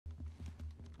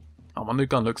Oh, my new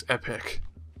gun looks epic.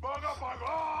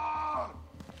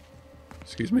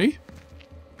 Excuse me?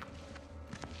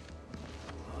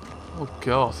 Oh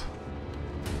god.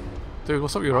 Dude,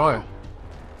 what's up your eye?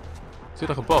 Is it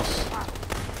like a boss?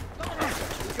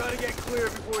 We gotta get clear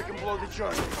before we can blow the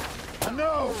charge. I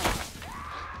know!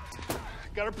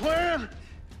 Got a plan?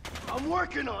 I'm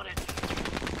working on it.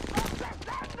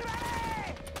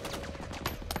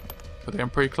 But I'm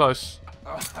pretty close.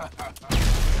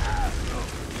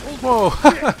 Whoa!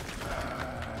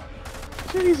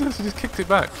 Jesus, he just kicked it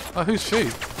back. Oh, who's she?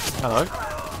 Hello.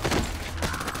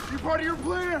 You part of your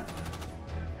plan?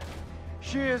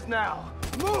 She is now.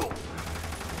 Move!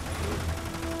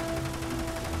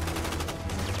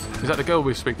 Is that the girl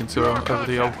we're speaking to over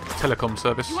the old telecom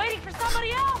service? You waiting for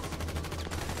somebody else?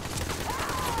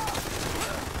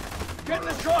 Get in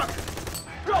the truck!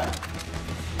 Go!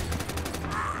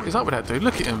 What is up with that dude?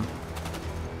 Look at him.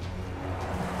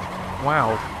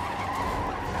 Wow.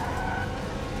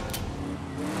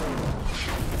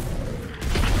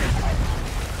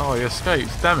 Oh, he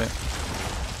escapes. Damn it.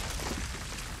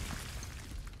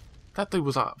 That dude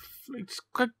was like, he just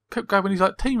kept grabbing his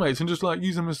like teammates and just like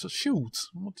using them as shields.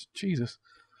 What? Jesus.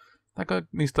 That guy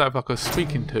needs to have like a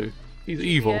speaking to. He's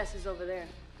evil. GPS is over there.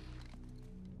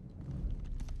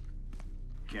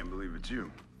 Can't believe it's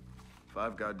you.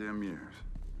 5 goddamn years.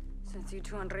 Since you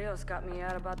two and Rios got me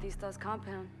out of Batista's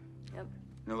compound. Yep.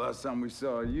 The last time we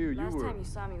saw you, Last you were... time you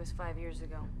saw me was 5 years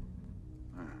ago.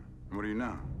 What are you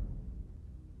now?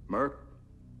 Merc?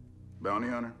 Bounty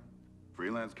hunter?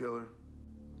 Freelance killer?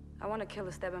 I want to kill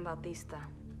Esteban Bautista.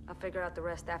 I'll figure out the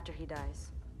rest after he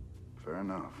dies. Fair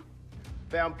enough.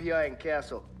 Found PI in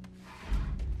Castle.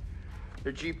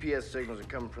 Their GPS signals are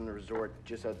coming from the resort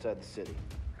just outside the city.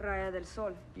 Raya del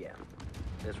Sol. Yeah,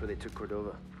 that's where they took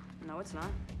Cordova. No, it's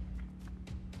not.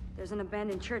 There's an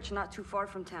abandoned church not too far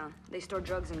from town. They store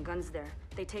drugs and guns there.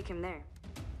 They take him there.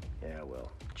 Yeah,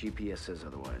 well, GPS says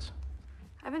otherwise.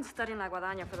 I've been studying La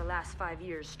Guadaña for the last 5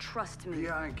 years. Trust me.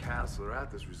 PI and Castle are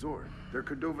at this resort. They're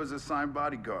Cordova's assigned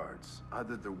bodyguards.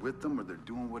 Either they're with them or they're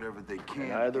doing whatever they can And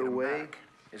to either get 'em way, back.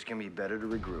 it's gonna be better to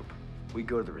regroup. We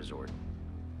go to the resort.